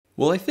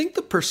Well, I think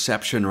the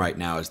perception right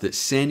now is that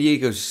San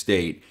Diego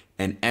State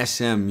and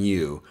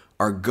SMU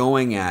are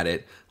going at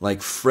it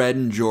like Fred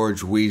and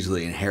George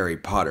Weasley in Harry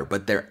Potter,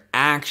 but they're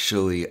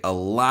actually a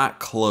lot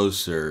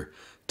closer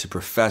to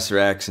Professor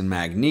X and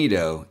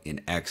Magneto in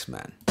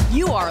X-Men.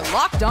 You are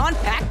Locked On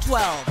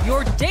Pac-12,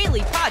 your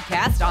daily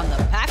podcast on the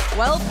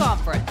Pac-12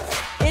 Conference.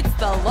 It's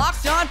the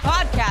Locked On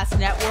Podcast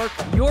Network,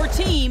 your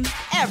team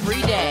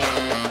every day.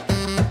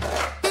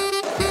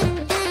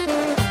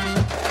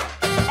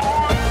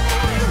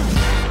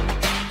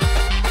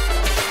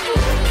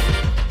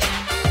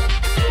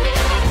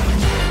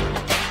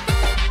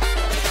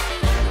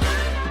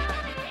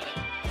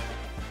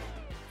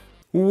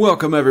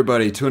 Welcome,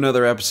 everybody, to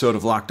another episode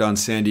of Locked On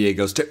San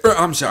Diego State.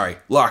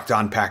 Locked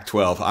On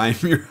Pac-12.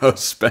 I'm your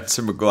host,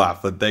 Spencer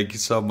McLaughlin. Thank you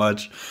so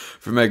much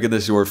for making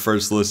this your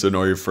first listen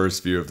or your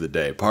first view of the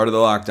day. Part of the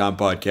Locked On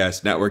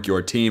Podcast Network,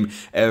 your team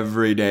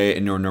every day,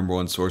 and your number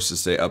one source to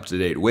stay up to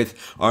date with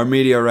our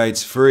media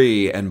rights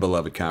free and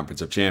beloved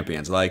Conference of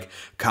Champions. Like,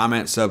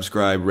 comment,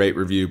 subscribe, rate,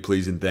 review,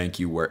 please, and thank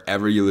you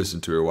wherever you listen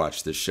to or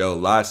watch this show.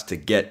 Lots to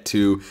get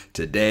to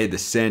today. The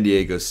San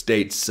Diego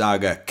State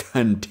saga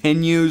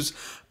continues.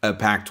 A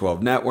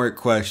Pac-12 Network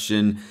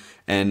question,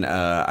 and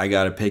I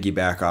got to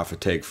piggyback off a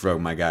take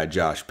from my guy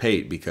Josh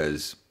Pate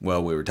because,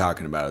 well, we were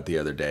talking about it the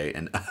other day,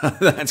 and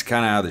that's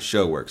kind of how the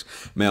show works.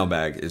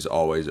 Mailbag is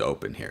always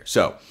open here.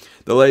 So,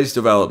 the latest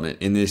development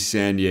in this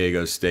San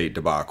Diego State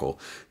debacle,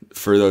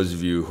 for those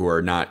of you who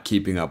are not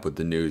keeping up with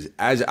the news,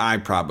 as I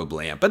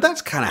probably am, but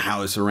that's kind of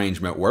how this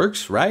arrangement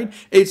works, right?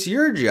 It's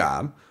your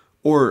job,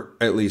 or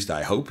at least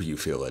I hope you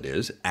feel it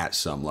is, at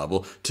some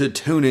level, to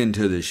tune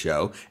into the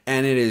show,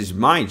 and it is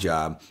my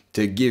job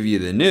to give you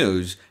the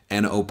news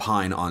and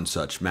opine on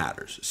such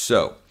matters.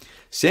 So,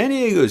 San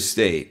Diego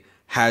State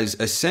has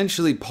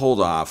essentially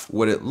pulled off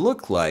what it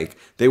looked like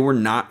they were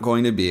not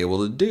going to be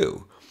able to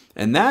do,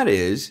 and that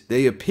is,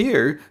 they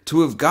appear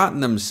to have gotten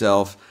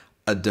themselves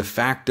a de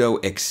facto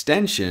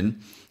extension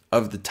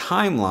of the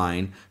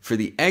timeline for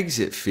the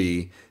exit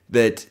fee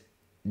that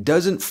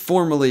doesn't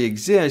formally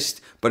exist,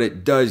 but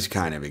it does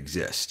kind of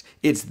exist.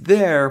 It's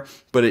there,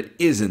 but it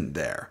isn't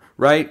there,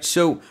 right?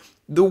 So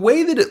the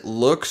way that it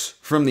looks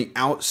from the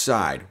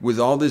outside with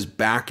all this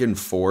back and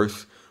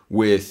forth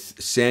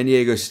with San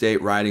Diego State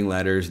writing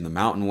letters and the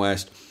Mountain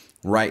West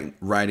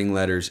writing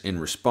letters in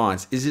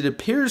response is it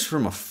appears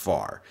from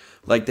afar,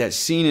 like that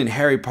scene in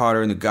Harry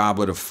Potter and the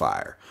Goblet of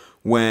Fire,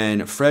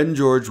 when Fred and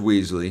George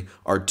Weasley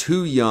are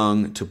too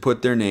young to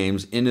put their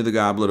names into the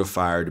Goblet of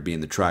Fire to be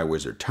in the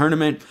Triwizard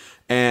Tournament,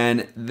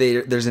 and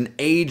there's an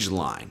age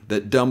line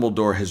that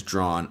Dumbledore has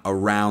drawn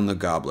around the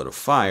Goblet of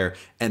Fire,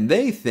 and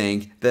they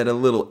think that a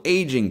little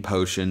aging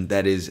potion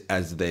that is,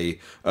 as they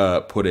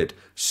put it,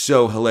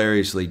 so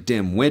hilariously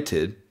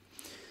dim-witted,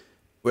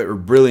 or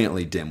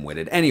brilliantly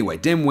dim-witted. Anyway,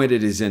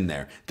 dim-witted is in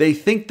there. They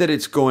think that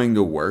it's going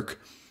to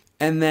work,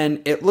 and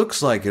then it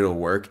looks like it'll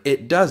work.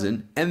 It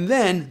doesn't, and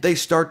then they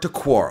start to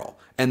quarrel.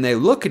 And they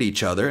look at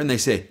each other and they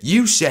say,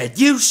 you said,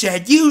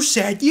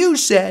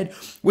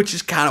 which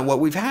is kind of what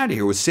we've had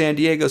here with San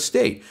Diego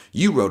State.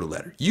 You wrote a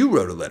letter,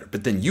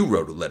 but then you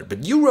wrote a letter,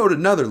 but you wrote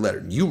another letter,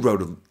 and you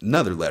wrote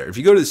another letter. If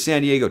you go to the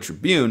San Diego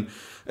Tribune,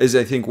 is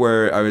I think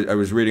where I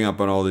was reading up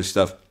on all this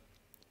stuff,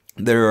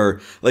 there are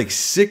like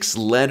 6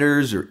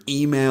 letters or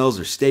emails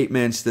or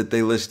statements that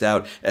they list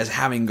out as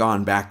having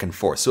gone back and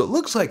forth. So it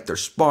looks like they're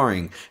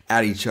sparring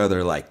at each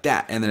other like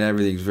that, and then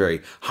everything's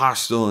very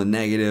hostile and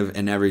negative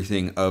and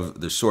everything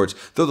of the sorts.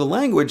 Though the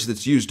language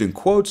that's used in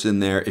quotes in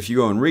there, if you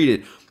go and read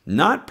it,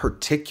 not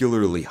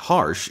particularly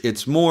harsh.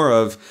 It's more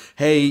of,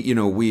 hey, you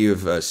know, we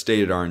have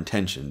stated our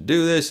intention to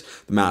do this.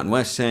 The Mountain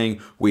West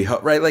saying,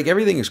 right? Like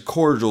everything is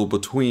cordial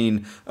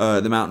between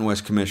the Mountain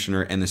West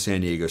commissioner and the San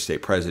Diego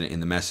State president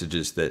in the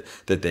messages that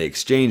they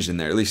exchanged in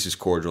there, at least as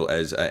cordial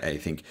as I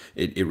think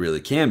it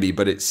really can be.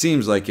 But it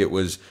seems like it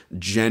was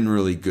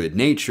generally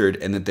good-natured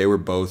and that they were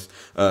both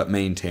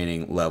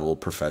maintaining level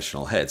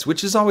professional heads,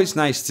 which is always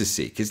nice to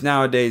see because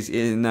nowadays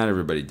not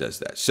everybody does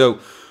that. So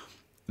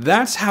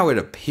that's how it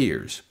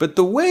appears, but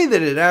the way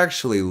that it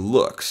actually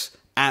looks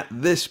at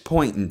this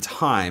point in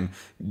time,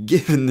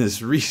 given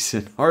this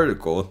recent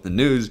article in the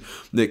news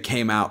that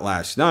came out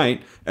last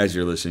night, as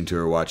you're listening to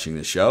or watching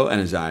the show, and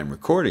as I'm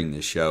recording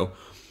this show,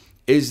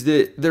 is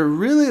that they're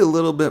really a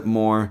little bit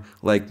more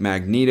like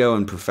Magneto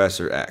and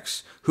Professor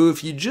X, who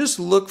if you just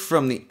look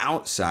from the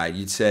outside,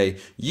 you'd say,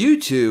 you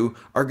two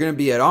are going to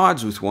be at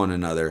odds with one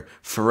another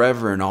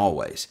forever and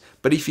always.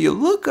 But if you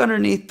look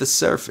underneath the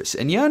surface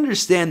and you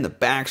understand the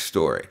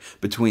backstory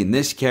between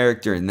this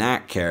character and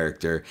that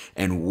character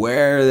and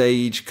where they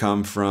each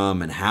come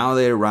from and how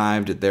they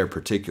arrived at their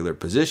particular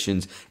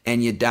positions,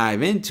 and you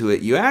dive into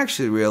it, you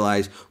actually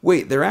realize,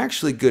 wait, they're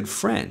actually good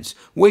friends.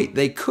 Wait,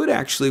 they could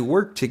actually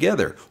work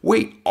together.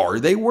 Wait, are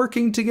they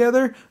working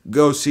together?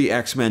 Go see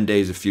X-Men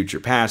Days of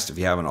Future Past if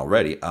you haven't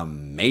already.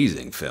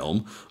 Amazing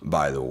film,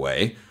 by the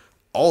way.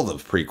 All the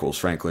prequels,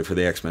 frankly, for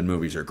the X-Men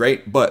movies are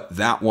great, but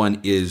that one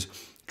is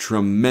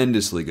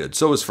tremendously good.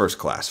 So is First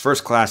Class.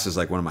 First Class is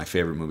like one of my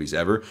favorite movies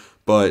ever,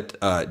 but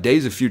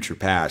Days of Future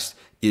Past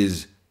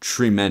is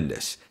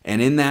tremendous.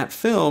 And in that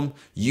film,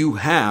 you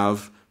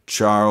have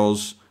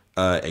Charles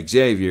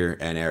Xavier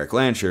and Eric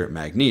Lancher,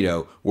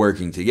 Magneto,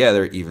 working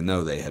together, even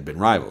though they had been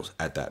rivals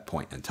at that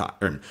point in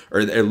time,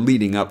 or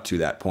leading up to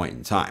that point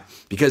in time,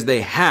 because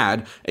they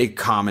had a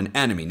common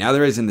enemy. Now,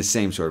 there isn't the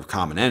same sort of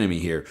common enemy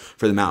here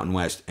for the Mountain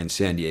West and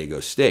San Diego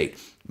State,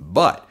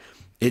 but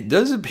it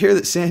does appear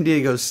that San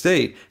Diego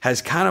State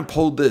has kind of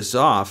pulled this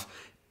off.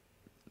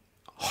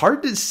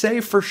 Hard to say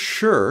for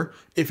sure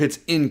if it's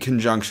in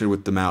conjunction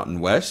with the Mountain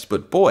West,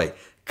 but boy,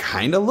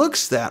 kind of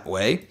looks that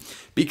way,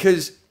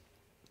 because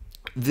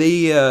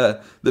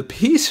the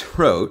piece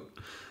wrote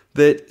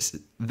that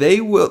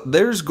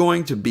there's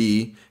going to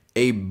be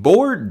a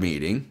board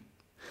meeting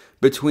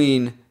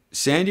between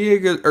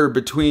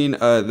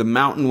the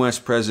Mountain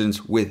West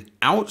presidents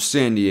without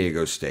San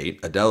Diego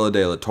State. Adela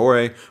de la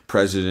Torre,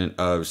 president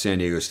of San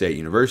Diego State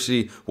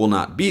University, will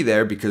not be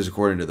there because,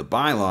 according to the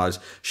bylaws,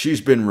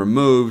 she's been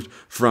removed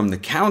from the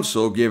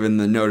council given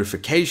the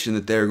notification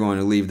that they're going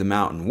to leave the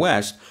Mountain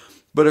West.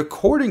 But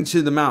according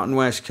to the Mountain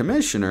West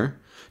commissioner,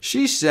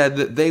 she said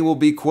that they will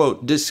be,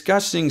 quote,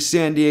 discussing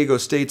San Diego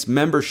State's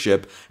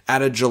membership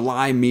at a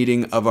July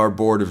meeting of our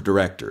board of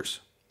directors.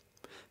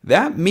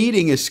 That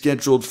meeting is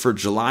scheduled for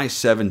July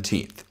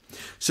 17th.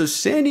 So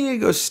San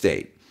Diego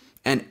State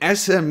and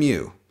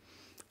SMU,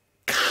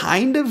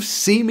 kind of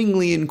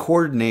seemingly in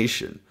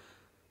coordination,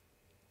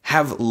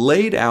 have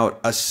laid out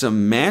a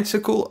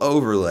semantical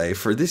overlay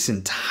for this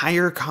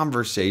entire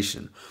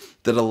conversation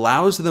that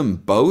allows them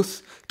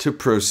both to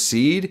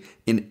proceed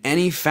in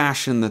any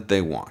fashion that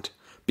they want.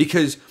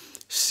 Because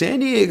San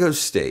Diego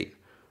State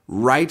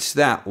writes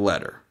that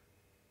letter,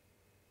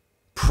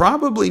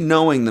 probably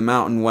knowing the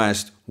Mountain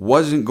West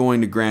wasn't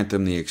going to grant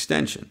them the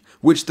extension,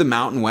 which the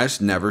Mountain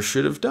West never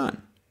should have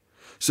done.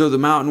 So the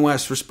Mountain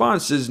West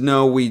response is,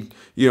 no, we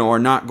are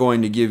not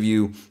going to give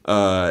you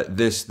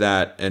this,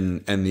 that,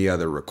 and the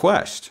other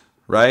request,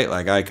 right?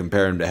 Like I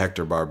compare them to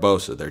Hector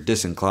Barbosa. They're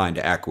disinclined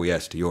to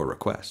acquiesce to your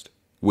request,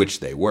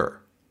 which they were.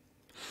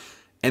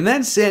 And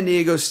then San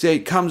Diego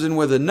State comes in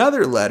with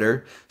another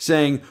letter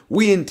saying,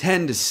 we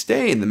intend to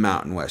stay in the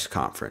Mountain West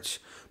Conference.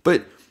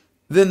 But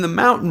then the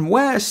Mountain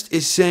West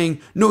is saying,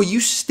 no, you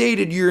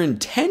stated your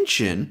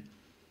intention,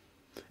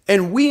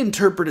 and we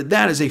interpreted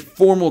that as a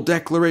formal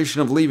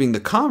declaration of leaving the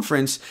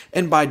conference,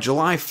 and by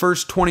July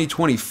 1st,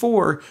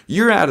 2024,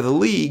 you're out of the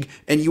league,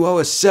 and you owe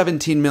us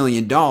 $17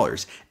 million.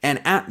 And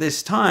at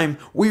this time,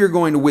 we are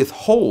going to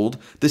withhold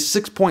the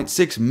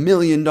 $6.6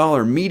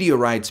 million media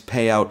rights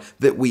payout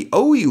that we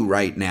owe you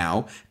right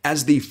now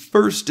as the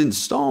first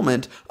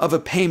installment of a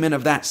payment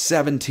of that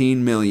 $17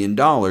 million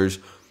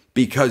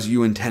because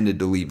you intended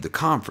to leave the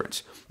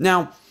conference.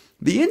 Now,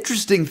 the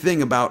interesting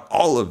thing about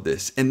all of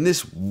this, and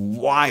this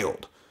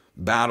wild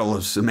battle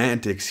of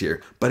semantics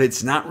here, but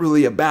it's not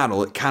really a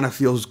battle, it kind of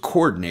feels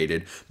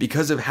coordinated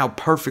because of how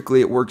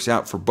perfectly it works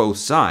out for both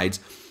sides,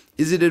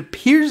 is it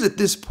appears at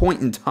this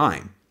point in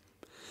time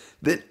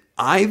that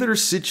either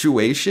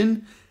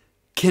situation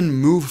can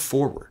move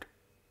forward.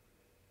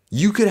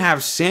 You could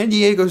have San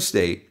Diego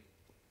State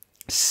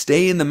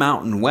stay in the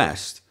Mountain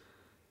West,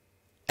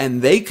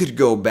 and they could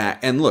go back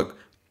and look,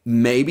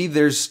 maybe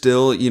there's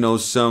still,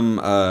 some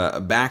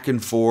back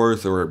and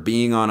forth or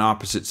being on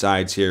opposite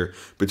sides here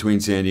between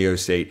San Diego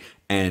State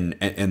and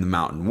the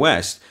Mountain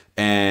West.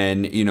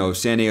 And,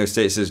 San Diego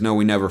State says, no,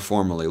 we never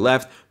formally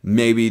left.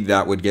 Maybe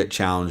that would get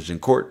challenged in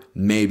court.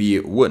 Maybe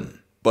it wouldn't.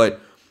 But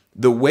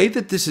the way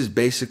that this has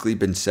basically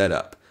been set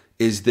up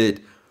is that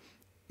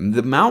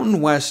the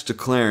Mountain West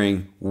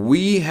declaring,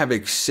 we have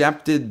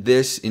accepted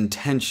this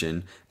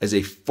intention as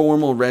a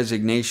formal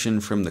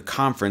resignation from the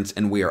conference,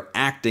 and we are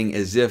acting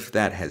as if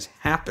that has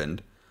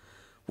happened,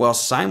 while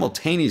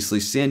simultaneously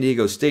San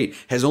Diego State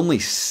has only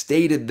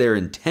stated their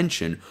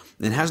intention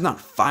and has not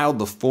filed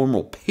the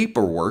formal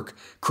paperwork,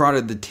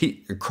 crossed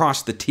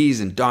the T's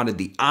and dotted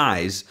the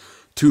I's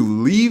to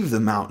leave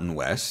the Mountain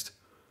West.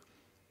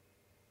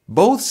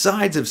 Both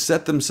sides have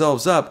set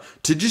themselves up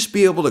to just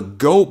be able to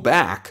go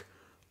back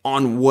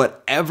on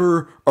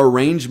whatever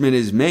arrangement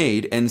is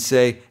made and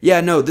say, yeah,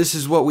 no, this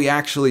is what we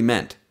actually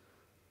meant.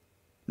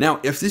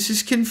 Now, if this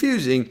is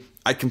confusing,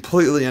 I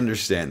completely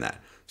understand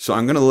that. So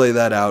I'm going to lay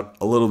that out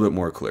a little bit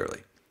more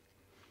clearly.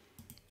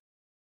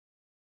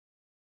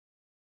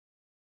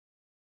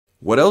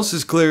 What else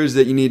is clear is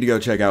that you need to go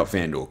check out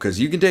FanDuel, because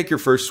you can take your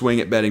first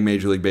swing at betting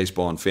Major League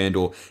Baseball on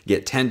FanDuel,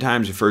 get 10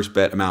 times your first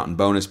bet amount in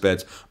bonus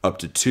bets up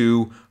to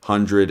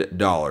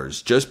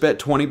 $200. Just bet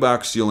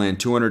 $20, you'll land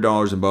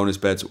 $200 in bonus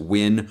bets,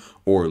 win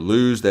or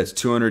lose. That's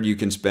 $200 you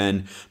can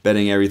spend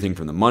betting everything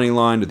from the money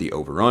line to the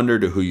over-under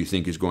to who you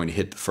think is going to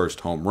hit the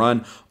first home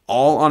run,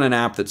 all on an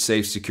app that's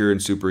safe, secure,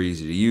 and super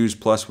easy to use.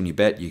 Plus, when you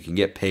bet, you can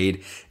get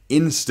paid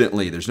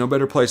instantly. There's no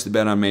better place to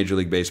bet on Major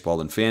League Baseball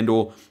than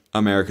FanDuel,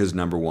 America's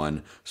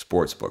 #1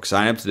 sportsbook.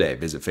 Sign up today.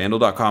 Visit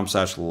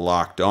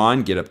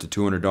FanDuel.com/lockedon. Get up to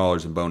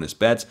 $200 in bonus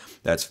bets.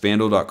 That's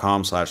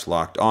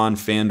FanDuel.com/lockedon.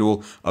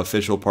 FanDuel,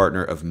 official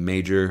partner of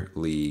Major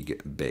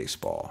League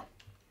Baseball.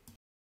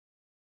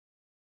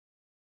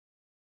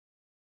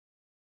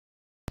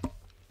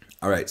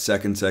 All right,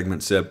 second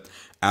segment sip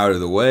out of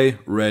the way,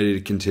 ready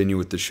to continue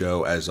with the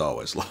show as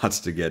always. Lots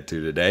to get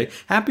to today.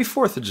 Happy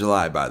 4th of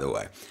July, by the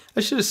way. I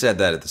should have said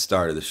that at the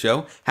start of the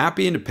show.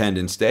 Happy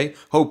Independence Day.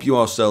 Hope you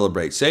all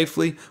celebrate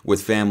safely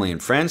with family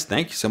and friends.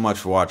 Thank you so much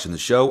for watching the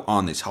show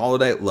on this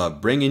holiday. Love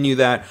bringing you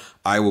that.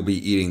 I will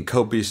be eating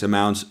copious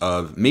amounts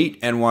of meat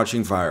and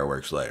watching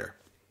fireworks later.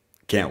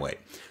 Can't wait.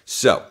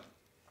 So,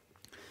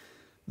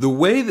 the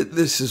way that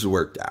this has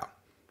worked out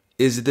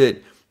is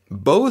that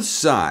both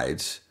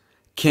sides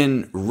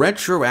can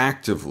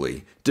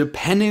retroactively,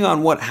 depending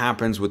on what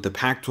happens with the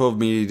Pac-12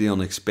 media deal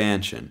and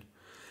expansion,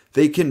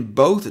 they can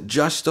both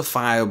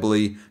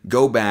justifiably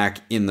go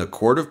back in the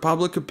court of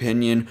public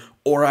opinion,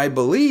 or I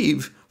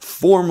believe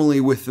formally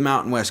with the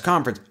Mountain West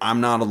Conference.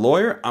 I'm not a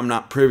lawyer. I'm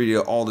not privy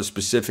to all the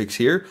specifics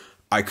here.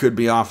 I could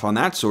be off on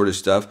that sort of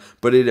stuff,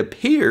 but it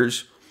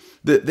appears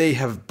that they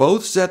have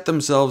both set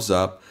themselves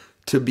up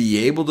to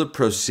be able to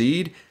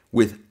proceed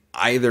with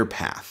either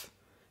path.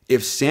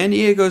 If San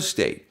Diego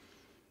State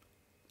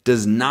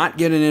does not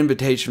get an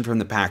invitation from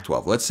the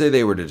Pac-12, let's say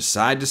they were to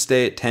decide to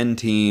stay at 10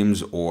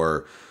 teams,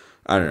 or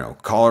I don't know,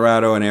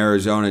 Colorado and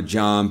Arizona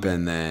jump,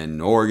 and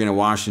then Oregon and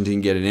Washington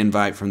get an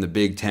invite from the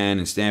Big Ten,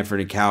 and Stanford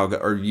and Cal,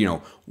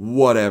 or,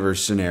 whatever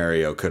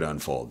scenario could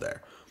unfold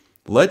there.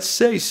 Let's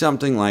say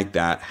something like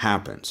that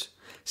happens.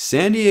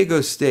 San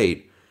Diego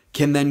State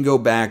can then go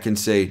back and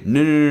say,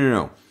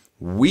 no.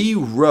 We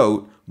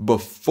wrote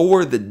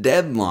before the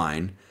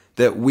deadline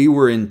that we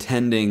were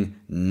intending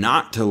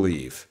not to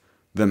leave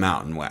the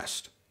Mountain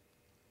West.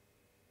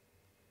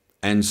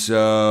 And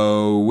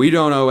so we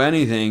don't owe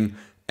anything,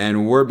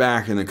 and we're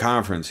back in the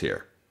conference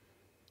here.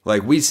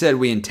 Like, we said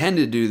we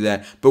intended to do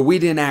that, but we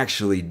didn't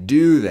actually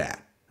do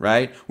that,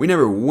 right? We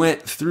never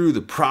went through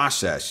the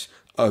process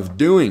of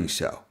doing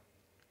so.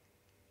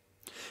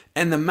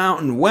 And the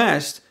Mountain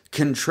West,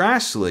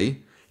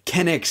 contrastly,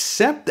 can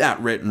accept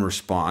that written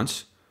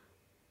response,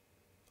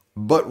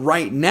 but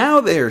right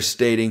now they are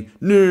stating,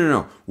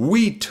 no.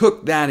 We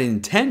took that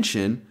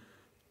intention,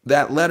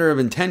 that letter of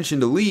intention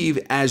to leave,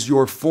 as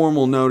your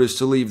formal notice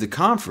to leave the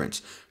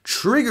conference,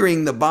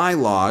 triggering the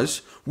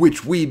bylaws,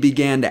 which we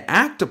began to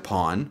act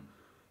upon,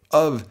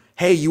 of,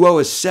 hey, you owe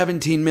us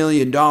 $17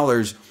 million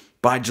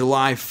by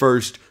July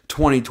 1st,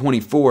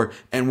 2024,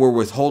 and we're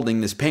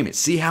withholding this payment.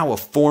 See how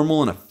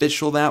formal and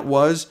official that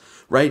was,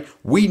 right?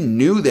 We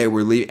knew they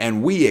were leaving,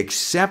 and we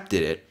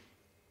accepted it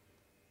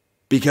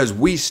because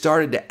we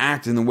started to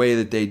act in the way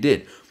that they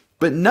did.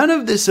 But none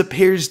of this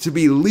appears to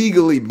be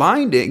legally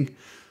binding,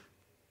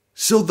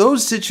 so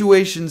those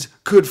situations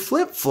could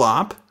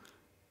flip-flop,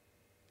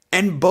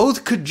 and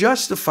both could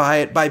justify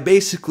it by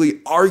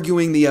basically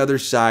arguing the other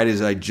side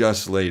as I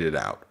just laid it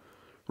out,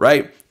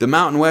 right? The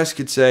Mountain West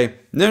could say,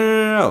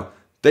 no.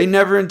 They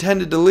never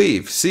intended to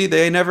leave. See,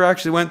 they never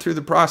actually went through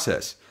the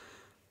process.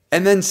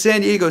 And then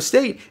San Diego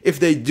State, if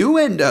they do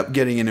end up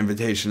getting an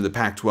invitation to the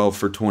Pac-12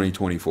 for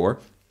 2024,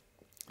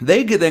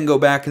 they could then go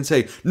back and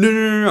say,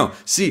 no.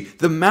 See,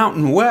 the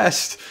Mountain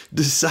West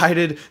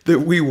decided that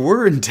we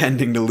were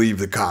intending to leave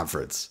the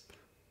conference.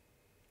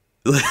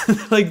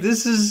 Like,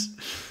 this is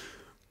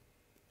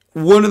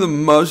one of the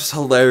most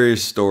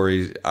hilarious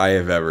stories I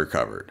have ever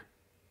covered.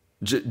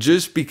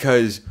 Just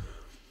because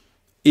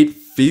it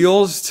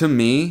feels to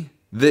me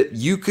that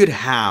you could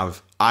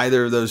have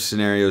either of those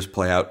scenarios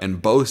play out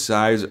and both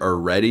sides are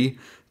ready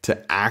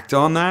to act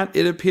on that,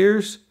 it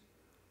appears.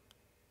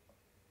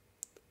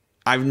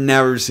 I've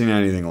never seen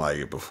anything like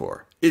it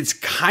before. It's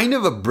kind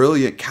of a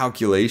brilliant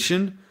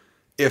calculation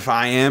if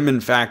I am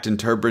in fact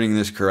interpreting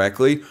this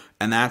correctly,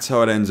 and that's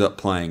how it ends up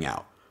playing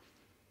out.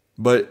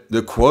 But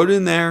the quote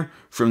in there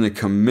from the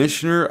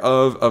commissioner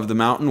of the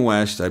Mountain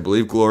West, I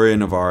believe Gloria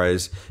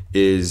Nevarez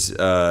is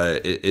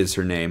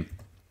her name.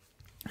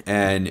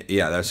 And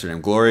yeah, that's her name.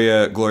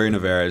 Gloria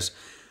Nevarez,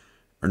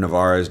 or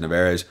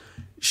Nevarez.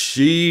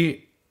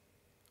 She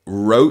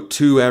wrote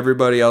to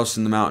everybody else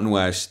in the Mountain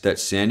West that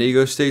San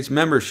Diego State's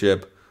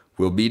membership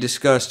will be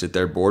discussed at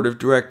their board of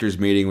directors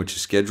meeting, which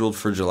is scheduled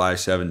for July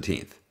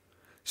 17th.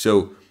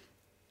 So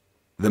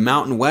the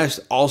Mountain West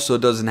also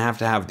doesn't have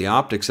to have the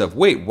optics of,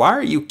 wait, why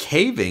are you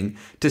caving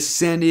to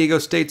San Diego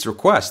State's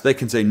request? They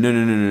can say,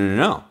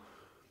 no.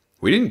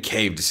 We didn't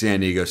cave to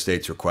San Diego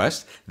State's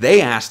request.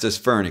 They asked us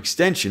for an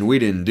extension. We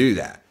didn't do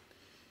that.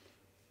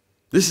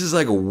 This is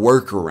like a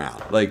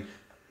workaround. Like,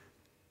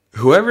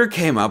 whoever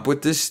came up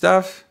with this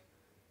stuff,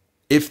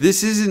 if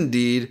this is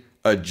indeed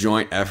a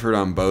joint effort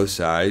on both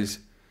sides,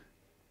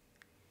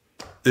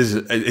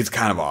 it's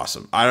kind of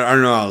awesome. I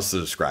don't know how else to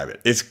describe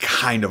it. It's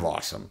kind of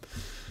awesome.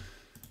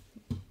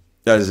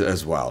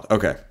 That's wild.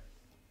 Okay.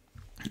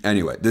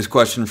 Anyway, this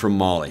question from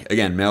Molly.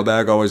 Again,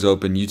 mailbag always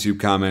open. YouTube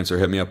comments, or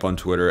hit me up on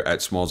Twitter at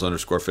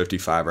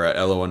smalls_55 or at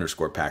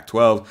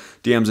LO_Pac-12.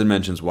 DMs and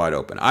mentions wide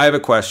open. I have a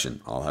question.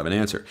 I'll have an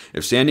answer.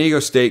 If San Diego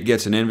State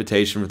gets an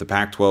invitation for the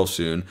Pac-12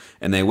 soon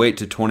and they wait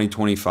to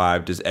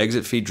 2025, does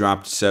exit fee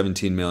drop to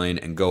 $17 million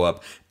and go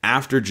up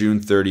after June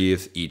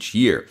 30th each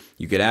year?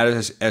 You could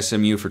add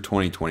SMU for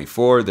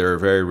 2024. They're a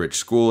very rich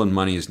school and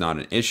money is not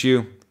an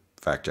issue.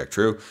 fact check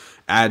true.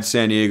 Add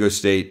San Diego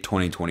State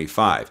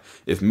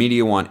 2025. If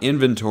media want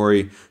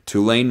inventory,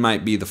 Tulane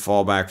might be the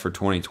fallback for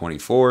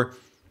 2024.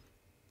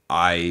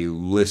 I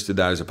listed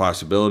that as a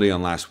possibility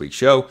on last week's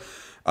show.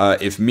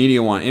 If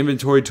media want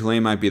inventory,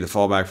 Tulane might be the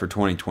fallback for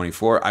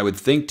 2024. I would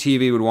think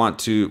TV would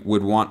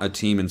want a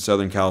team in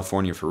Southern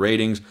California for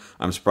ratings.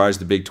 I'm surprised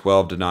the Big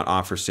 12 did not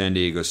offer San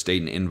Diego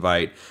State an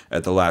invite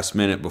at the last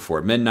minute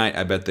before midnight.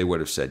 I bet they would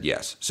have said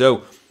yes.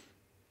 So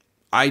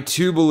I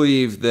too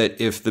believe that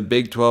if the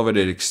Big 12 had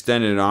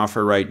extended an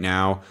offer right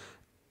now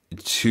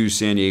to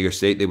San Diego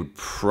State, they would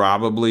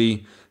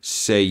probably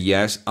say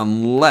yes,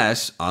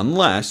 unless,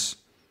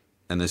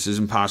 and this is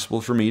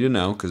impossible for me to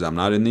know because I'm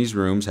not in these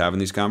rooms having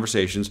these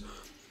conversations,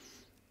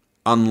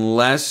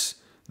 unless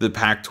the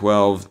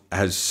Pac-12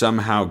 has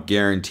somehow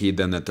guaranteed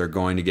them that they're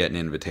going to get an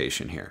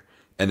invitation here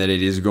and that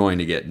it is going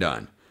to get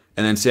done.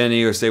 And then San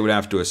Diego State would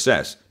have to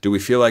assess, do we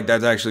feel like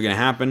that's actually going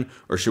to happen,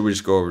 or should we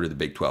just go over to the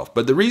Big 12?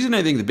 But the reason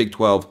I think the Big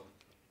 12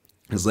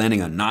 is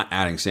landing on not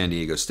adding San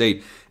Diego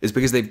State is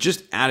because they've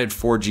just added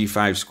 4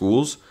 G5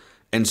 schools.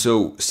 And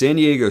so San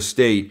Diego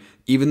State,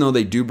 even though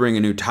they do bring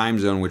a new time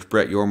zone, which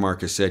Brett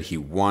Yormark has said he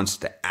wants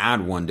to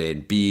add one day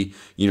and be,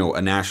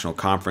 a national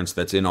conference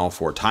that's in all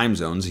 4 time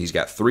zones. He's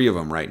got 3 of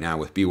them right now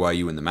with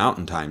BYU in the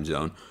Mountain Time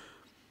Zone.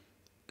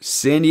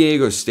 San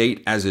Diego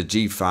State as a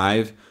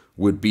G5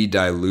 would be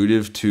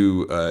dilutive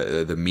to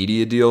the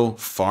media deal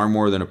far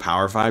more than a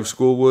Power 5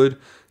 school would,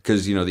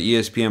 because, the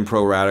ESPN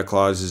pro rata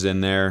clause is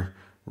in there.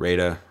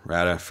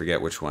 Rata,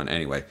 forget which one.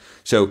 Anyway,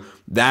 so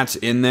that's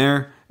in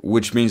there,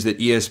 which means that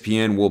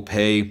ESPN will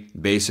pay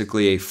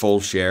basically a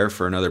full share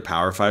for another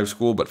Power 5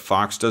 school, but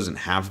Fox doesn't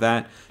have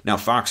that. Now,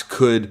 Fox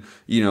could,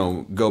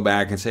 go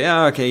back and say,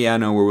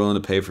 we're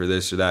willing to pay for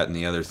this or that and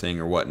the other thing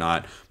or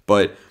whatnot,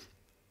 but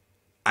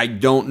I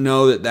don't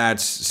know that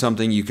that's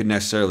something you could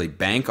necessarily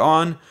bank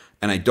on,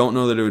 and I don't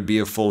know that it would be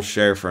a full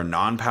share for a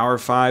non-Power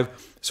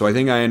 5. So I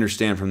think I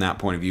understand from that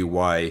point of view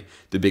why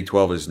the Big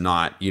 12 is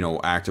not,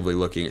 actively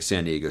looking at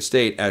San Diego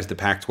State, as the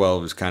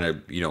Pac-12 is kind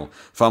of,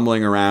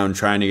 fumbling around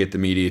trying to get the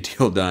media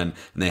deal done,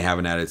 and they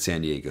haven't added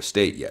San Diego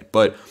State yet.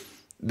 But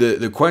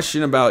the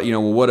question about,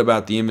 what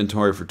about the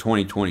inventory for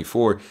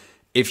 2024?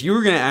 If you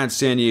were going to add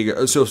San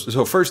Diego, so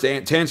first, to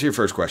answer your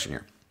first question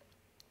here,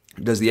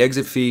 does the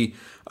exit fee,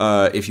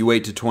 if you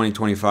wait to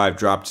 2025,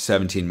 drop to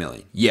 $17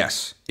 million?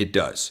 Yes, it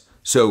does.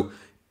 So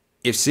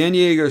if San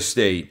Diego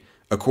State,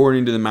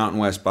 according to the Mountain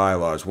West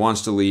bylaws,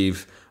 wants to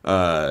leave,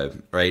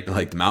 like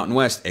the Mountain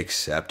West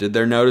accepted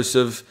their notice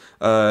of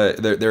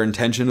their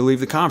intention to leave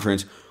the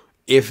conference,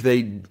 if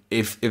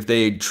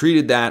they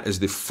treated that as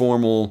the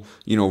formal,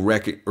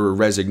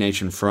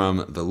 resignation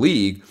from the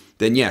league,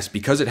 then yes,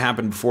 because it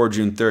happened before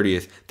June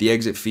 30th, the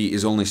exit fee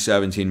is only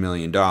 $17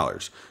 million.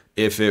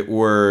 If it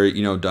were,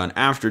 done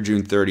after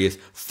June 30th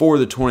for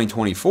the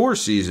 2024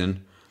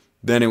 season,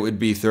 then it would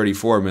be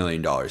 $34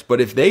 million.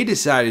 But if they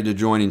decided to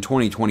join in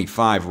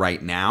 2025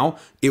 right now,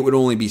 it would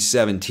only be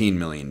 $17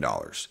 million.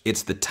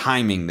 It's the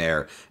timing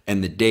there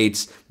and the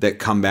dates that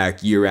come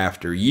back year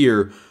after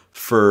year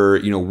for,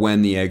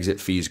 when the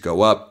exit fees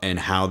go up and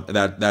how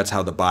that's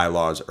how the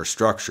bylaws are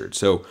structured.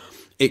 So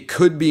it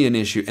could be an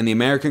issue, and the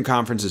American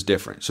Conference is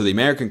different. So the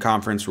American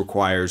Conference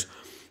requires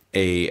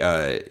a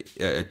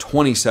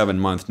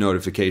 27-month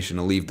notification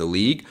to leave the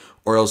league,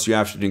 or else you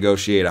have to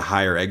negotiate a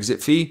higher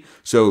exit fee.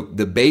 So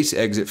the base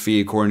exit fee,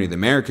 according to the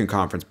American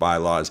Conference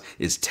bylaws,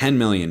 is $10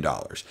 million.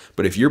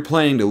 But if you're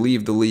planning to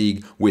leave the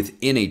league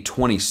within a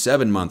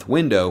 27-month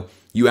window,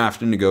 you have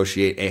to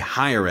negotiate a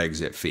higher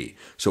exit fee.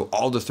 So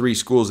all the 3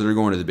 schools that are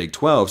going to the Big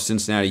 12,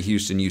 Cincinnati,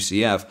 Houston,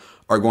 UCF,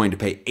 are going to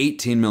pay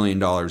 $18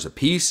 million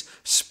apiece,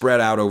 spread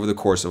out over the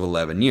course of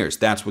 11 years.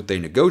 That's what they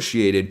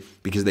negotiated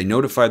because they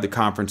notified the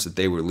conference that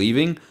they were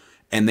leaving,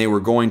 and they were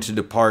going to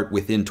depart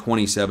within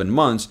 27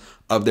 months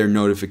of their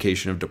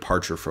notification of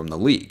departure from the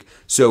league.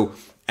 So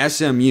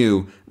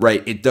SMU,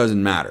 right, it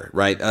doesn't matter,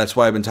 right? That's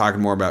why I've been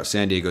talking more about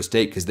San Diego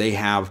State, because they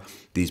have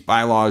these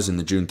bylaws and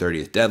the June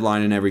 30th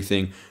deadline and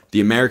everything. The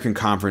American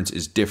Conference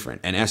is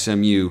different, and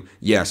SMU,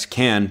 yes,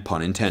 can,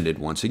 pun intended,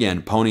 once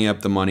again, pony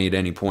up the money at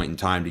any point in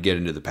time to get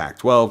into the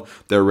Pac-12.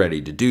 They're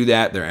ready to do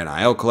that. Their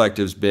NIL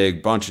collective's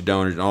big, bunch of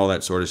donors and all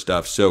that sort of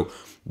stuff. So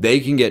they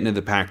can get into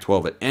the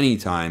Pac-12 at any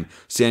time.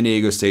 San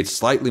Diego State's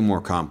slightly more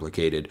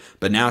complicated,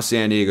 but now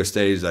San Diego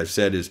State, as I've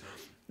said, is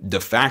de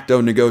facto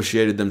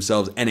negotiated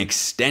themselves an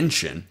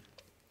extension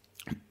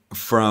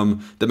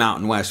from the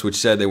Mountain West, which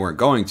said they weren't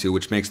going to,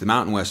 which makes the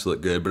Mountain West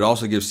look good, but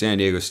also gives San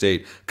Diego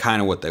State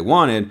kind of what they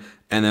wanted,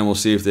 and then we'll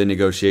see if they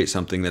negotiate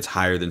something that's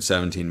higher than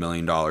 $17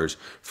 million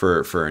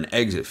for an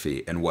exit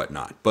fee and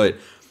whatnot. But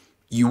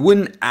you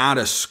wouldn't add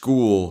a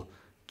school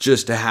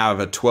just to have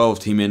a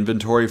 12-team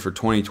inventory for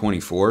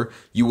 2024.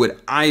 You would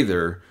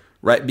either,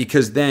 right,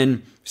 because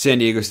then San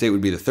Diego State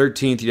would be the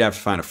 13th. You'd have to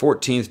find a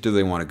 14th. Do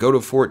they want to go to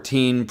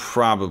 14?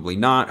 Probably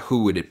not.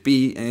 Who would it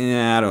be?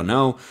 I don't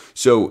know.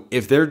 So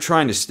if they're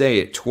trying to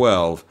stay at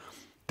 12,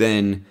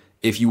 then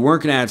if you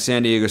weren't going to add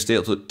San Diego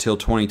State till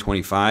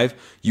 2025,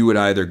 you would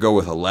either go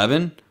with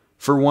 11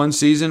 for one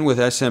season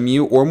with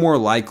SMU, or more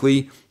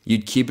likely,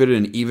 you'd keep it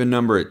an even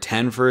number at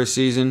 10 for a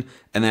season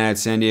and then add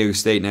San Diego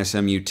State and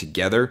SMU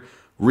together.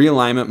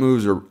 Realignment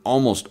moves are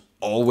almost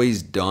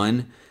always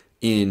done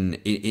in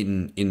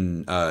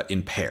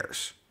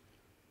pairs.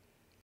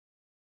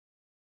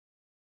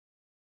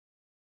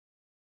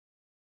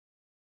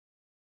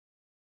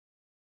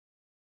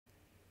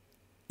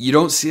 You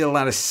don't see a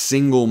lot of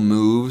single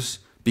moves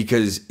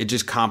because it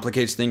just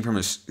complicates things from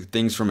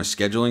a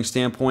scheduling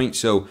standpoint.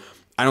 So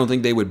I don't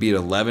think they would be at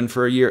 11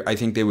 for a year. I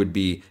think they would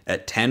be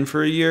at 10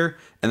 for a year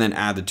and then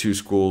add the two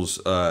schools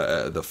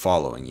the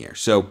following year.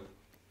 So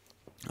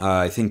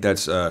I think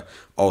that's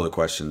all the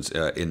questions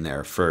in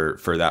there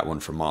for that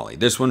one from Molly.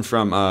 This one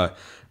from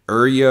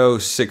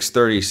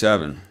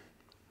Urio637.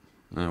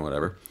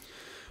 Whatever.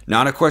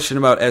 Not a question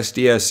about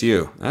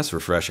SDSU. That's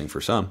refreshing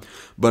for some.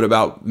 But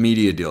about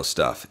media deal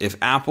stuff. If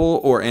Apple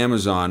or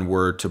Amazon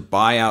were to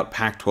buy out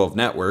Pac-12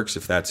 networks,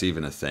 if that's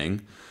even a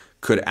thing,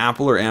 could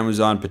Apple or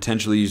Amazon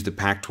potentially use the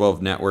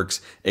Pac-12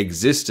 network's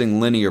existing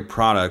linear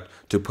product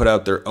to put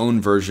out their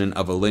own version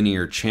of a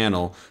linear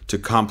channel to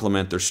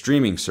complement their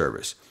streaming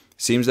service?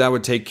 Seems that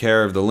would take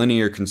care of the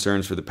linear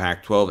concerns for the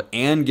Pac-12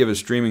 and give a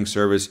streaming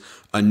service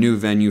a new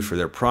venue for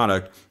their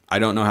product. I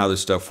don't know how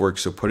this stuff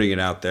works, so putting it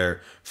out there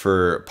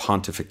for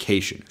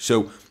pontification.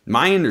 So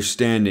my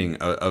understanding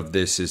of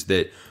this is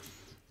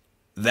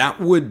that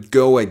would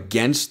go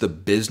against the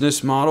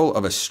business model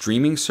of a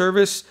streaming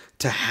service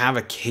to have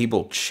a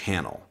cable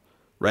channel,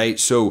 right?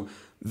 So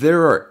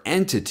there are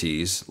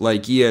entities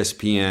like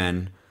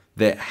ESPN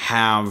that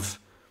have,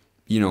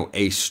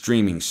 a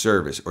streaming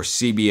service, or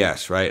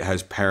CBS, right,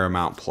 has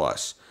Paramount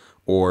Plus,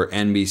 or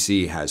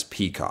NBC has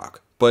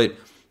Peacock. But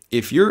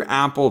if you're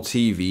Apple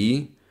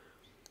TV,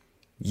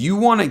 you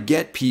want to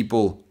get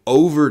people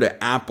over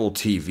to Apple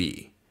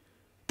TV.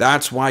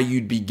 That's why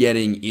you'd be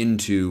getting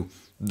into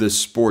the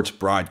sports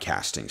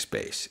broadcasting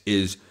space,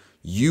 is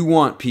you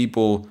want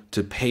people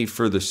to pay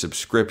for the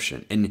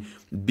subscription. And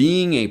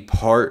being a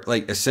part,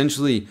 like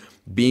essentially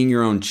being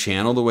your own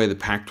channel the way the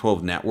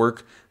Pac-12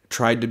 Network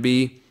tried to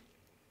be,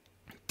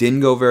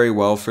 didn't go very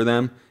well for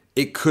them.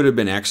 It could have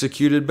been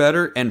executed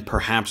better and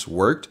perhaps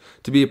worked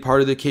to be a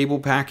part of the cable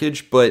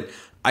package, but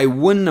I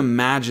wouldn't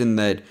imagine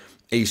that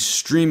a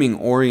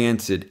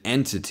streaming-oriented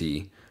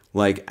entity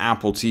like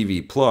Apple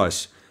TV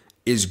Plus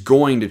is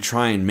going to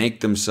try and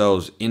make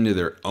themselves into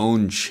their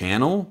own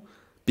channel,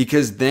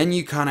 because then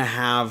you kind of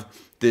have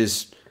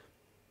this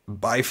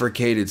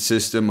bifurcated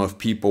system of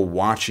people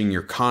watching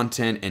your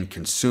content and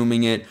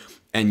consuming it,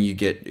 and you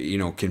get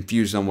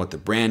confused on what the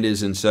brand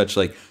is and such.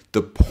 Like,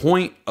 the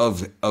point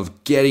of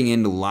getting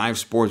into live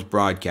sports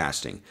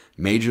broadcasting,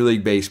 Major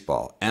League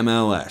Baseball,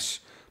 MLS,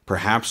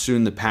 perhaps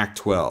soon the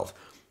Pac-12,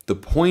 the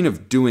point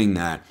of doing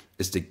that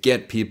is to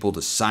get people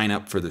to sign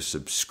up for the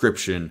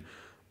subscription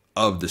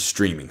of the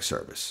streaming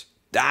service.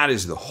 That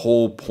is the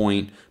whole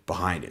point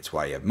behind it. It's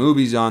why you have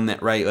movies on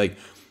that, right? Like,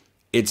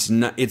 it's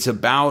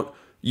about,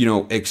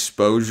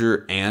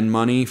 exposure and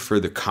money for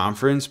the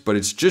conference, but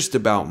it's just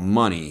about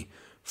money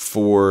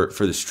for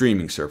the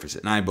streaming service.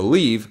 And I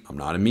believe, I'm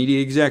not a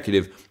media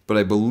executive, but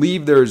I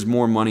believe there is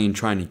more money in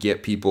trying to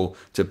get people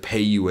to pay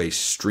you a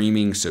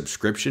streaming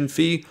subscription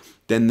fee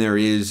than there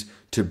is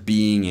to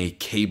being a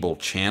cable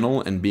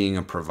channel and being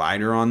a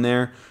provider on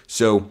there.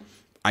 So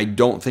I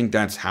don't think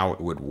that's how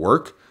it would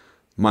work.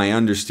 My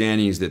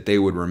understanding is that they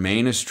would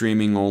remain a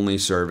streaming only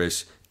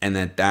service, and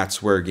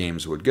that's where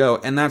games would go.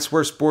 And that's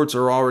where sports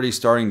are already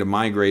starting to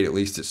migrate, at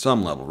least at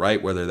some level,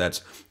 right? Whether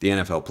that's the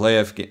NFL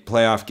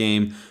playoff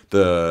game,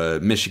 the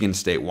Michigan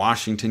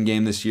State-Washington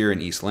game this year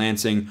in East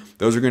Lansing.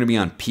 Those are going to be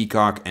on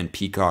Peacock and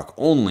Peacock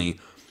only,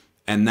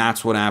 and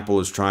that's what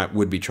Apple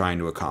would be trying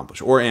to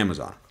accomplish, or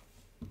Amazon.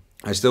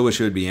 I still wish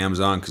it would be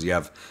Amazon because you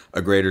have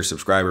a greater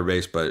subscriber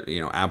base, but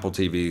Apple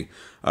TV,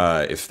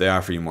 if they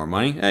offer you more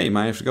money, you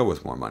might have to go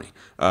with more money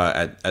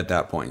at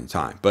that point in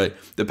time. But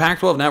the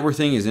Pac-12 Network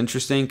thing is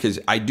interesting because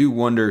I do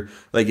wonder,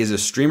 like, is a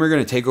streamer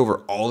going to take over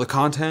all the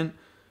content,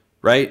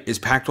 right? Is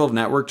Pac-12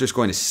 Network just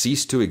going to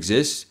cease to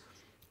exist?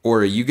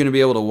 Or are you going to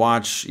be able to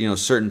watch,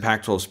 certain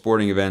Pac-12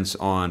 sporting events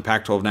on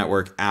Pac-12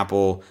 Network,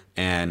 Apple,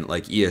 and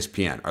like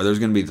ESPN? Are those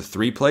going to be the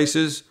three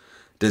places?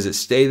 Does it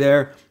stay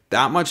there?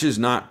 That much is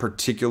not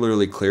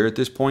particularly clear at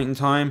this point in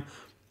time.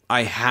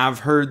 I have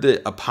heard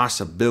that a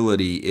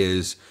possibility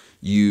is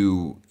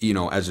you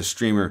as a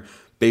streamer,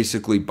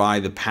 basically buy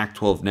the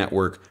Pac-12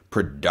 Network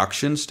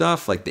production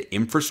stuff, like the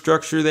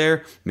infrastructure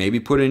there, maybe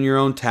put in your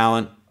own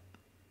talent.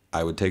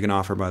 I would take an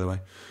offer, by the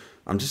way.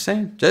 I'm just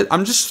saying.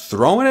 I'm just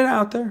throwing it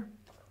out there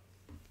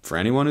for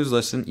anyone who's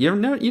listening. You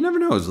never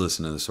know who's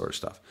listening to this sort of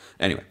stuff.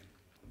 Anyway,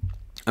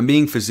 I'm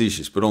being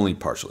facetious, but only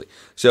partially.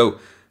 So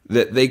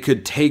that they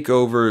could take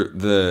over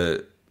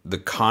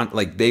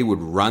like they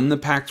would run the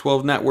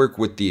Pac-12 Network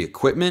with the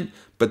equipment,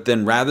 but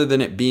then rather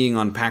than it being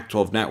on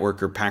Pac-12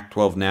 Network or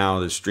Pac-12 Now,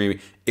 the streaming,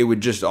 it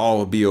would just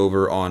all be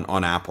over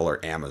on Apple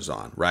or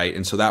Amazon, right?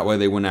 And so that way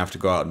they wouldn't have to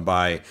go out and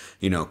buy,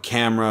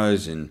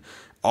 cameras and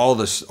all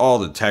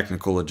the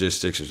technical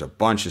logistics. There's a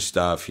bunch of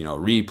stuff,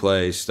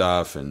 replay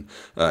stuff and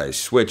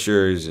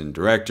switchers and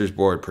director's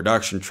board,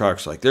 production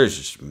trucks. Like there's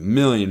just a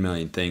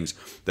million things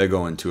that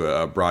go into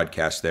a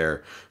broadcast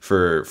there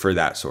for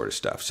that sort of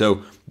stuff.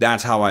 So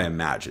that's how I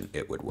imagine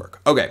it would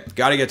work. Okay,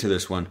 got to get to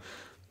this one.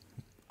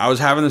 I was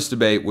having this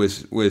debate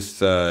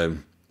with a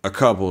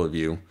couple of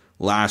you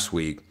last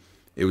week.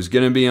 It was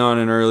going to be on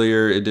an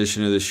earlier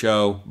edition of the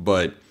show,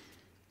 but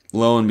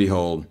lo and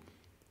behold,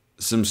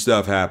 some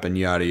stuff happened,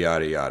 yada,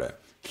 yada, yada.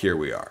 Here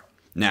we are.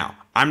 Now,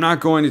 I'm not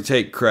going to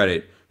take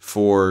credit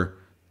for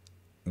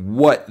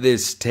what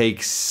this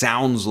take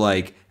sounds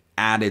like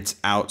at its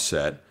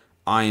outset.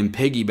 I am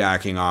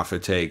piggybacking off a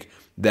take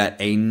that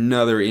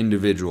another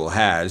individual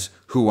has,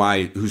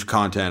 whose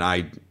content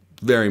I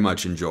very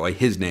much enjoy.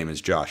 His name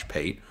is Josh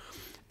Pate,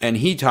 and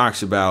he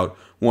talks about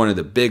one of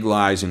the big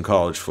lies in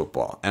college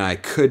football, and I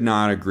could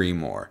not agree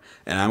more.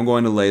 And I'm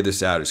going to lay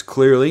this out as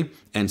clearly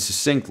and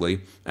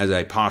succinctly as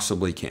I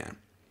possibly can.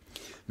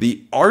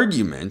 The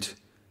argument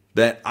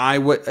that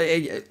argument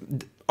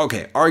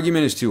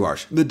is too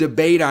harsh. The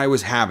debate I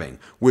was having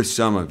with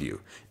some of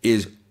you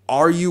is,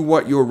 are you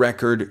what your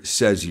record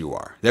says you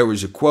are? There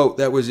was a quote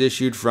that was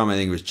issued from, I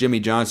think it was Jimmy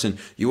Johnson,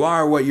 you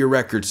are what your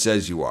record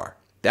says you are.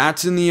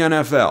 That's in the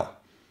NFL.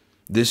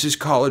 This is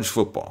college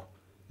football.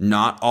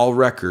 Not all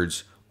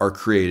records are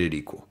created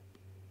equal.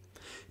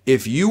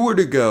 If you were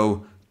to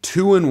go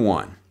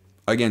 2-1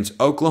 against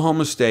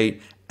Oklahoma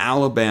State,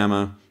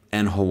 Alabama,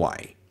 and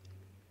Hawaii,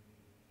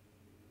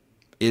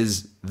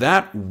 is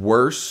that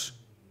worse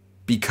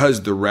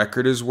because the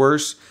record is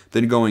worse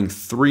than going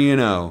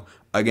 3-0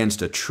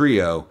 against a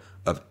trio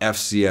of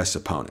FCS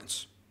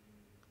opponents?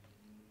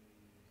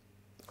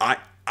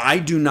 I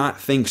do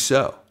not think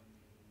so,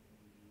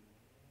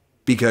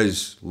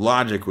 because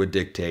logic would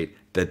dictate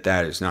that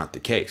that is not the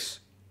case.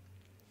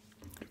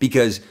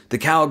 Because the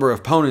caliber of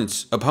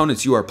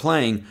opponents you are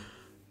playing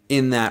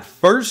in that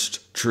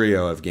first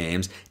trio of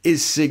games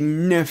is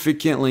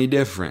significantly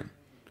different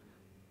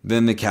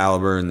than the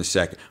caliber in the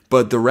second.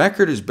 But the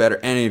record is better,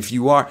 and if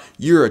you're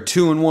a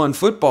 2-1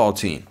 football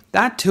team,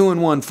 that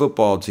 2-1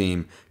 football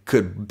team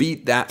could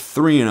beat that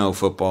 3-0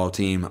 football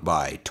team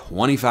by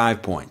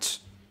 25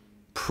 points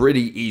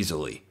pretty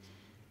easily.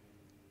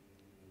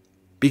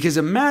 Because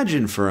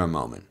imagine for a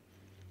moment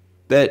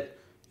that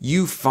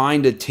you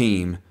find a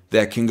team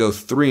that can go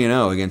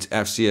 3-0 against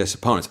FCS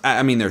opponents.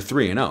 I mean, they're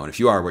 3-0, and if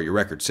you are what your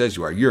record says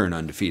you are, you're an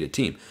undefeated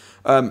team.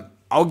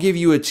 I'll give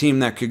you a team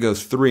that could go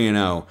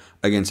 3-0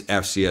 against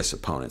FCS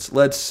opponents.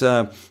 Let's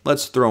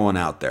throw one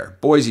out there.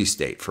 Boise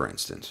State, for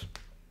instance.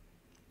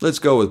 Let's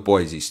go with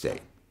Boise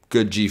State.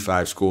 Good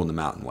G5 school in the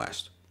Mountain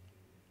West.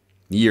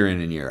 Year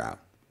in and year out.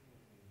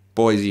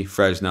 Boise,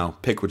 Fresno,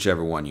 pick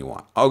whichever one you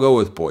want. I'll go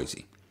with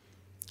Boise,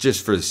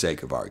 just for the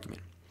sake of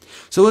argument.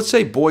 So let's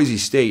say Boise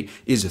State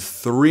is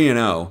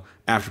 3-0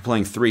 after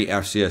playing 3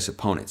 FCS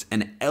opponents,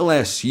 and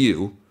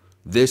LSU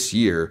this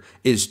year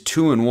is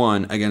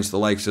 2-1 against the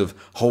likes of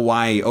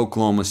Hawaii,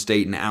 Oklahoma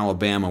State, and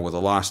Alabama with a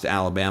loss to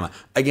Alabama.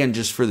 Again,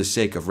 just for the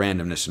sake of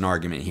randomness and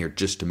argument here,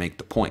 just to make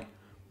the point.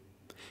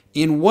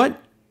 In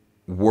what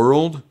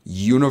world,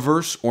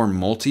 universe, or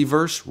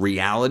multiverse,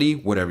 reality,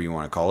 whatever you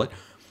want to call it,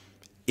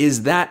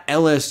 is that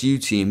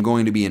LSU team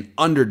going to be an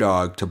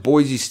underdog to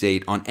Boise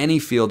State on any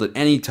field at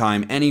any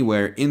time,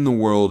 anywhere in the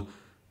world,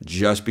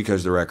 just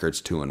because the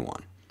record's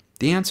 2-1?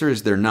 The answer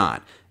is they're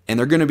not. And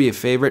they're going to be a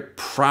favorite,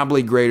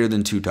 probably greater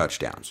than 2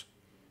 touchdowns.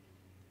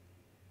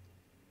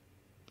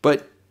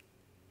 But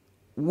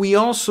we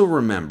also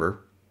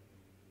remember,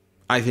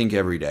 I think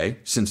every day,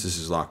 since this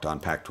is Locked On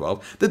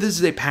Pac-12, that this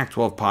is a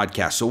Pac-12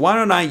 podcast. So why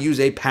don't I use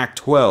a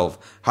Pac-12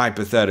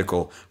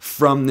 hypothetical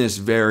from this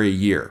very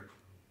year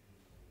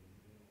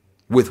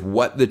with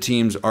what the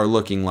teams are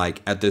looking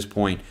like at this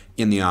point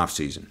in the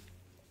offseason?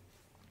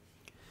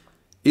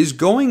 Is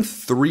going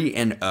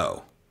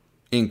 3-0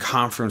 in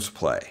conference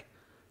play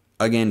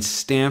against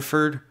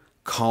Stanford,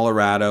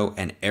 Colorado,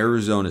 and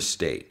Arizona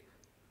State,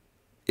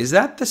 is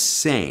that the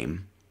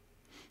same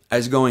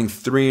as going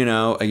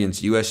 3-0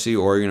 against USC,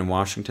 Oregon, and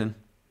Washington?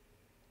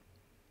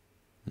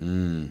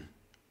 No.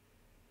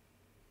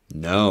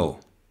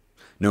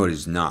 No, it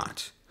is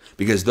not.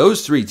 Because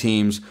those 3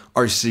 teams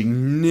are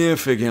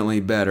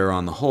significantly better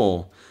on the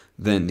whole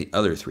than the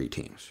other 3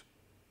 teams.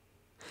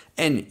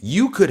 And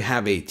you could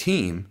have a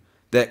team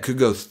that could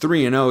go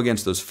 3-0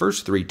 against those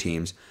first 3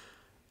 teams,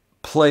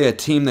 play a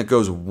team that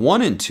goes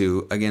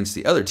 1-2 against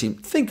the other team.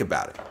 Think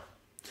about it.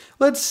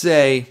 Let's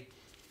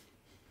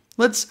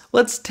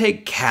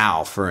take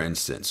Cal, for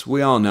instance.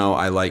 We all know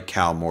I like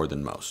Cal more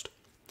than most.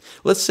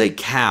 Let's say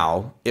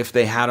Cal, if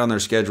they had on their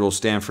schedule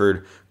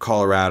Stanford,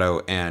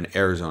 Colorado, and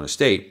Arizona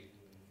State,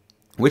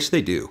 which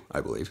they do, I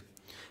believe,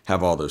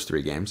 have all those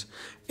 3 games.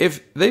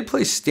 If they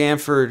play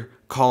Stanford,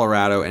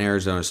 Colorado, and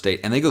Arizona State,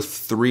 and they go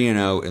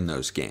 3-0 in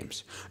those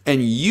games,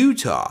 and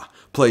Utah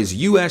plays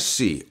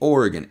USC,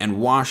 Oregon,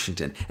 and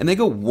Washington, and they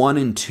go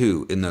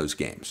 1-2 in those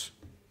games,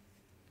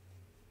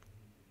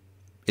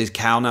 is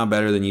Cal now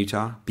better than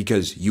Utah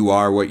because you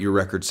are what your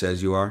record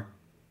says you are?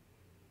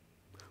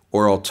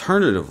 Or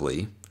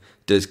alternatively,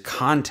 does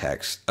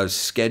context of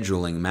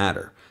scheduling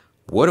matter?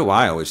 What do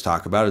I always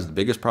talk about is the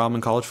biggest problem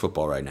in college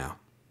football right now?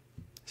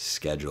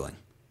 Scheduling.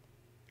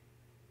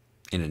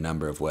 In a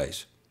number of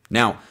ways.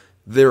 Now,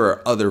 there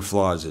are other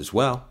flaws as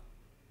well.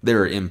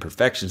 There are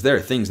imperfections. There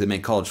are things that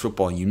make college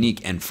football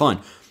unique and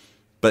fun.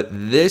 But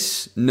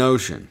this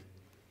notion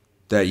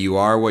that you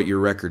are what your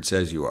record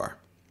says you are,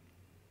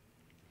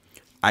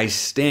 I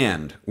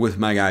stand with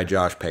my guy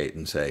Josh Pate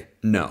and say,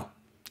 no,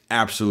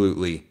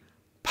 absolutely,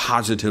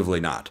 positively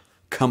not.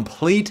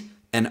 Complete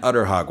and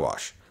utter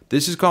hogwash.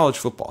 This is college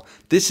football.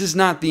 This is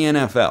not the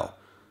NFL,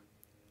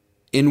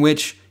 in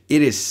which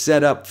it is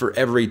set up for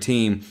every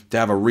team to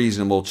have a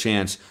reasonable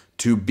chance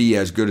to be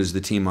as good as the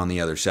team on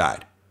the other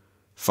side.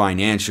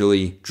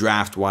 Financially,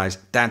 draft-wise,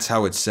 that's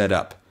how it's set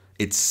up.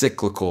 It's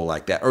cyclical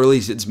like that, or at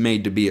least it's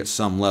made to be at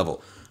some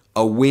level.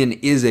 A win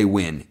is a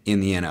win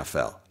in the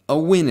NFL. A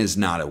win is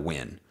not a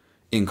win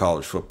in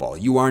college football.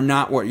 You are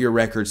not what your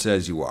record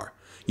says you are.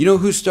 You know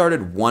who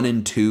started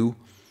 1-2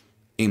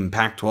 in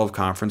Pac-12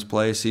 conference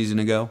play a season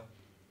ago?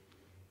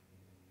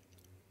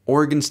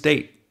 Oregon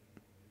State.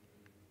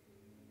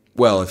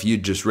 Well, if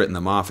you'd just written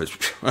them off as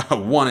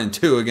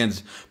 1-2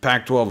 against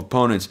Pac-12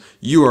 opponents,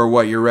 you are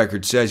what your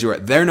record says you are.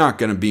 They're not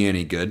going to be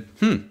any good.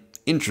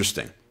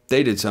 Interesting.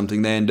 They did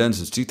something they hadn't done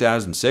since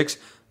 2006.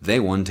 They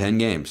won 10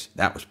 games.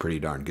 That was pretty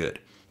darn good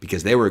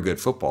because they were a good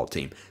football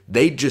team.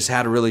 They just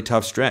had a really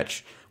tough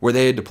stretch where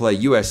they had to play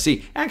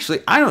USC.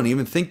 Actually, I don't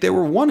even think they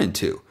were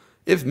 1-2.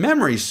 If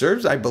memory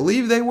serves, I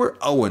believe they were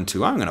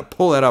 0-2. I'm going to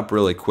pull that up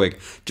really quick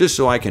just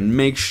so I can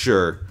make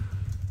sure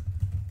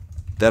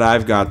that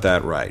I've got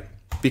that right.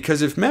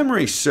 Because if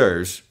memory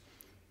serves,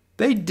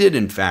 they did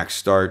in fact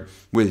start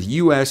with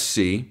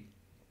USC,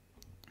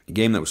 a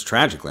game that was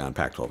tragically on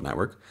Pac-12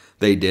 Network.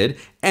 They did,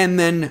 and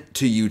then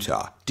to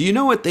Utah. Do you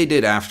know what they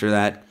did after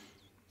that?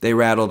 They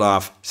rattled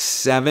off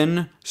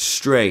 7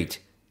 straight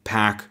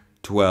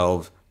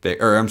Pac-12,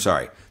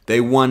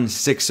 they won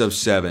 6 of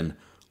 7,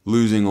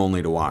 losing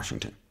only to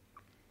Washington.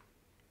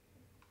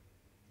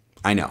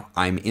 I know,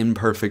 I'm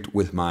imperfect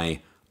with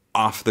my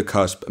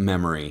off-the-cusp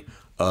memory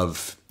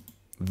of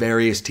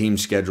various team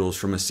schedules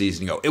from a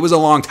season ago. It was a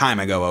long time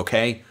ago,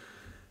 okay?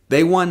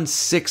 They won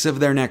 6 of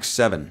their next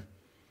 7.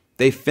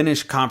 They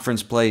finished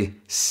conference play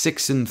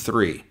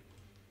 6-3.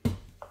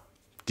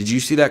 Did you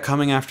see that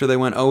coming after they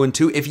went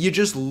 0-2? If you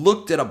just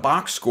looked at a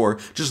box score,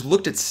 just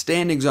looked at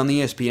standings on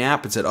the ESPN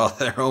app and said, oh,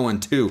 they're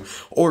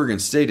 0-2, Oregon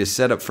State is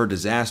set up for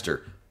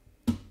disaster.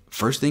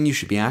 First thing you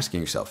should be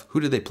asking yourself, who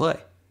did they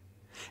play?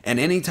 And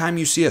anytime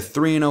you see a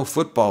 3-0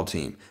 football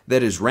team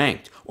that is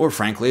ranked, or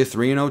frankly a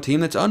 3-0 team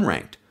that's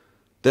unranked,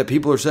 that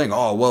people are saying,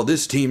 oh, well,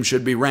 this team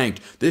should be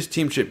ranked. This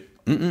team should...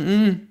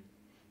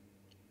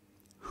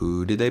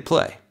 Who did they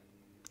play?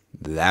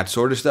 That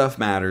sort of stuff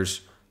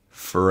matters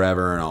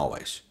forever and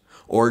always.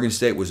 Oregon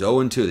State was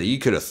 0-2. You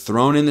could have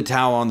thrown in the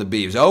towel on the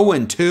Beavs.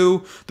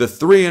 0-2. The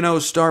 3-0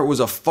 start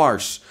was a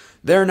farce.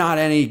 They're not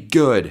any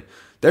good.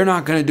 They're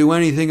not going to do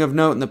anything of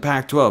note in the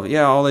Pac-12.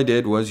 Yeah, all they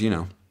did was,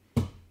 go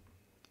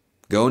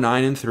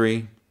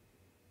 9-3.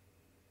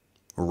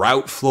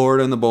 Rout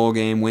Florida in the bowl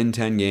game, win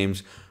 10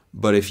 games.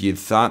 But if you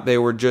thought they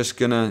were just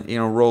going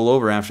to, roll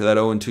over after that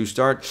 0-2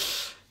 start,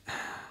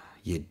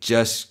 you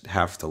just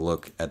have to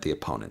look at the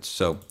opponents.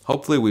 So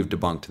hopefully we've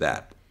debunked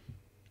that.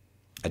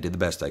 I did the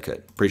best I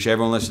could. Appreciate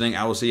everyone listening.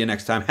 I will see you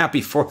next time.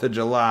 Happy 4th of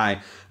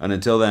July. And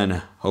until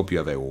then, hope you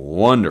have a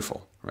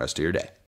wonderful rest of your day.